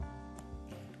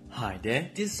Hi there,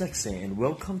 this is Akshay and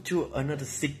welcome to another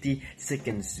 60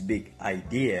 seconds big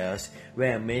ideas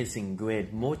where amazing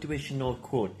great motivational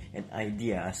quote and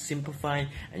idea are simplified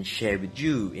and shared with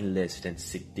you in less than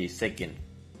 60 seconds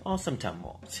or sometime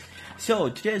more. So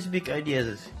today's big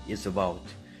idea is about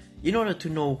in order to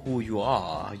know who you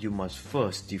are, you must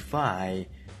first define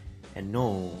and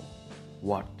know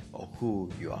what or who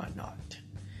you are not.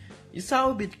 It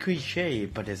sounds a bit cliche,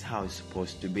 but that's how it's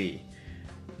supposed to be.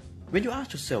 When you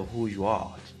ask yourself who you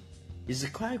are, it's a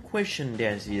quite question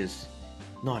that is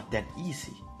not that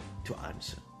easy to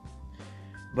answer.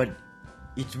 But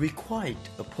it requires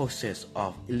a process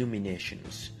of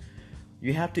eliminations.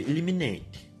 You have to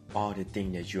eliminate all the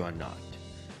things that you are not.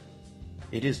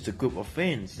 It is the group of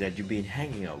friends that you've been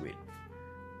hanging out with.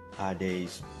 Are they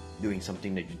doing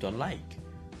something that you don't like?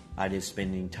 Are they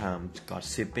spending time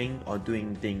gossiping or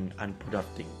doing things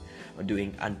unproductive or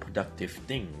doing unproductive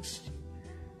things?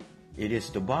 It is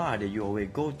the bar that you always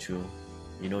go to,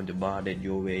 the bar that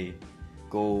you always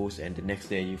goes and the next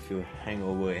day you feel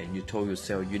hangover and you told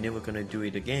yourself you're never gonna do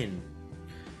it again.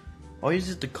 Or is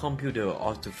it the computer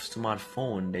or the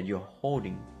smartphone that you're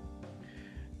holding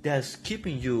that's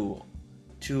keeping you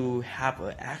to have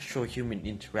an actual human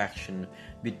interaction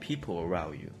with people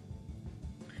around you?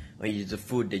 Or is it the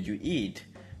food that you eat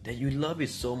that you love it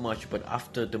so much, but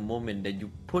after the moment that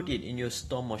you put it in your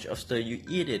stomach, after you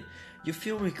eat it, you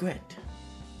feel regret?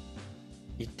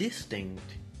 It's this thing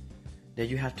that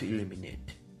you have to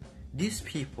eliminate. These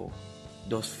people,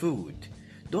 those food,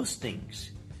 those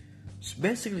things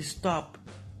basically stop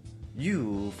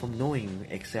you from knowing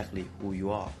exactly who you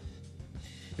are.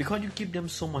 Because you give them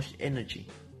so much energy.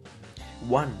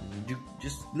 One, you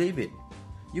just leave it.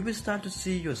 You will start to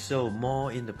see yourself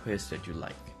more in the place that you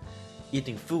like.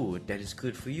 Eating food that is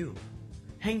good for you.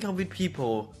 Hang out with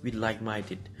people with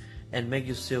like-minded and make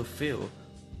yourself feel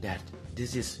that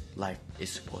this is like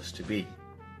it's supposed to be.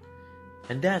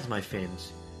 And that, my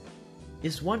friends,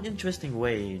 is one interesting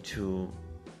way to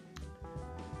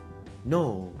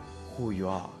know who you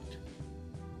are.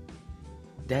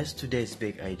 That's today's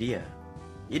big idea.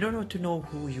 In order to know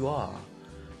who you are,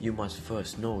 you must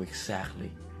first know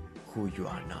exactly who you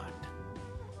are not.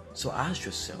 So ask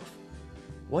yourself,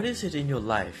 what is it in your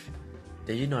life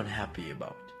that you're not happy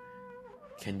about?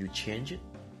 Can you change it?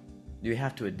 Do you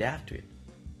have to adapt to it?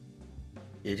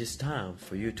 It is time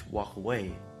for you to walk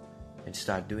away and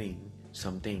start doing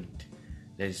something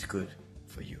that is good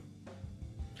for you.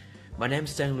 My name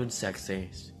is Sang Lun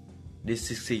Says. This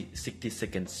is 60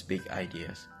 seconds big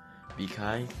ideas. Be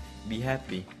kind, be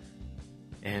happy,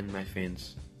 and my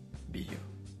friends, be you.